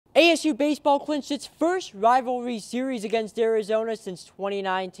ASU baseball clinched its first rivalry series against Arizona since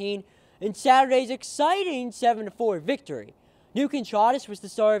 2019 in Saturday's exciting 7-4 victory. Nu'u Contrades was the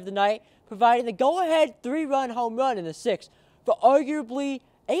star of the night, providing the go-ahead 3-run home run in the sixth for arguably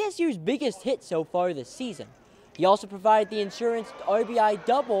ASU's biggest hit so far this season. He also provided the insurance RBI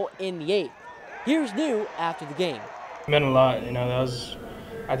double in the eighth. Here's Nu'u after the game. It meant a lot,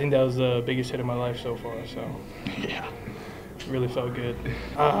 I think that was the biggest hit of my life so far, so yeah, really felt good.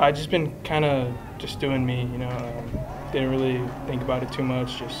 I just been kind of just doing me, didn't really think about it too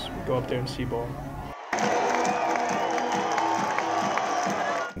much, just go up there and see ball.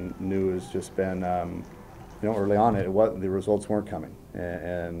 Nu'u has just been, early on the results weren't coming,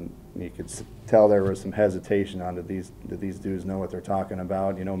 and you could tell there was some hesitation on, did these dudes know what they're talking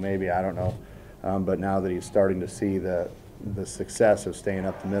about? Maybe, I don't know, but now that he's starting to see the success of staying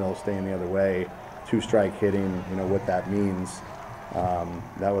up the middle, staying the other way, two-strike hitting, what that means,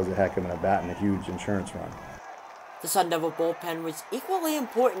 that was a heck of an at-bat and a huge insurance run. The Sun Devil bullpen was equally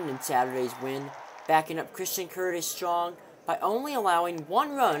important in Saturday's win, backing up Christian Curtis strong by only allowing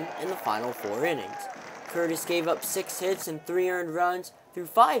 1 run in the final 4 innings. Curtis gave up 6 hits and 3 earned runs through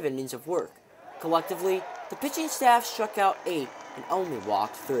 5 innings of work. Collectively, the pitching staff struck out 8 and only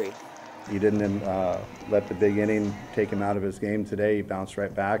walked 3. He didn't let the big inning take him out of his game today. He bounced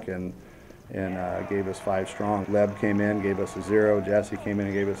right back and gave us 5 strong. Leb came in, gave us a 0. Jesse came in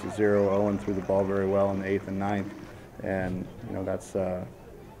and gave us a 0. Owen threw the ball very well in the 8th and 9th. And that's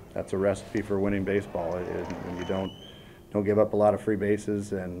a recipe for winning baseball. When you don't give up a lot of free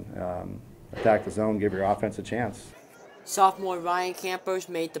bases and attack the zone, give your offense a chance. Sophomore Ryan Campos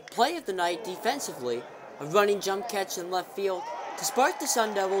made the play of the night defensively, a running jump catch in left field to spark the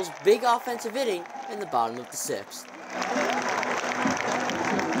Sun Devils' big offensive inning in the bottom of the 6th.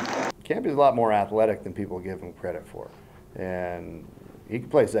 Campy's a lot more athletic than people give him credit for, and he can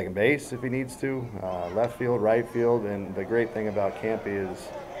play second base if he needs to, left field, right field, and the great thing about Campy is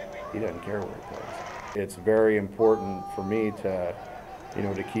he doesn't care where he plays. It's very important for me to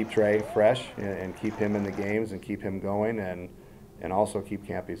keep Trey fresh and keep him in the games and keep him going, and also keep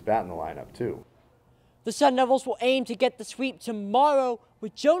Campy's bat in the lineup too. The Sun Devils will aim to get the sweep tomorrow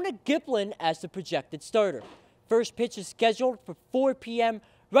with Jonah Giplin as the projected starter. First pitch is scheduled for 4 p.m.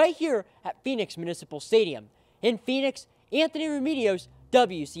 right here at Phoenix Municipal Stadium. In Phoenix, Anthony Remedios,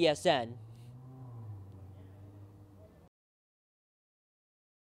 WCSN.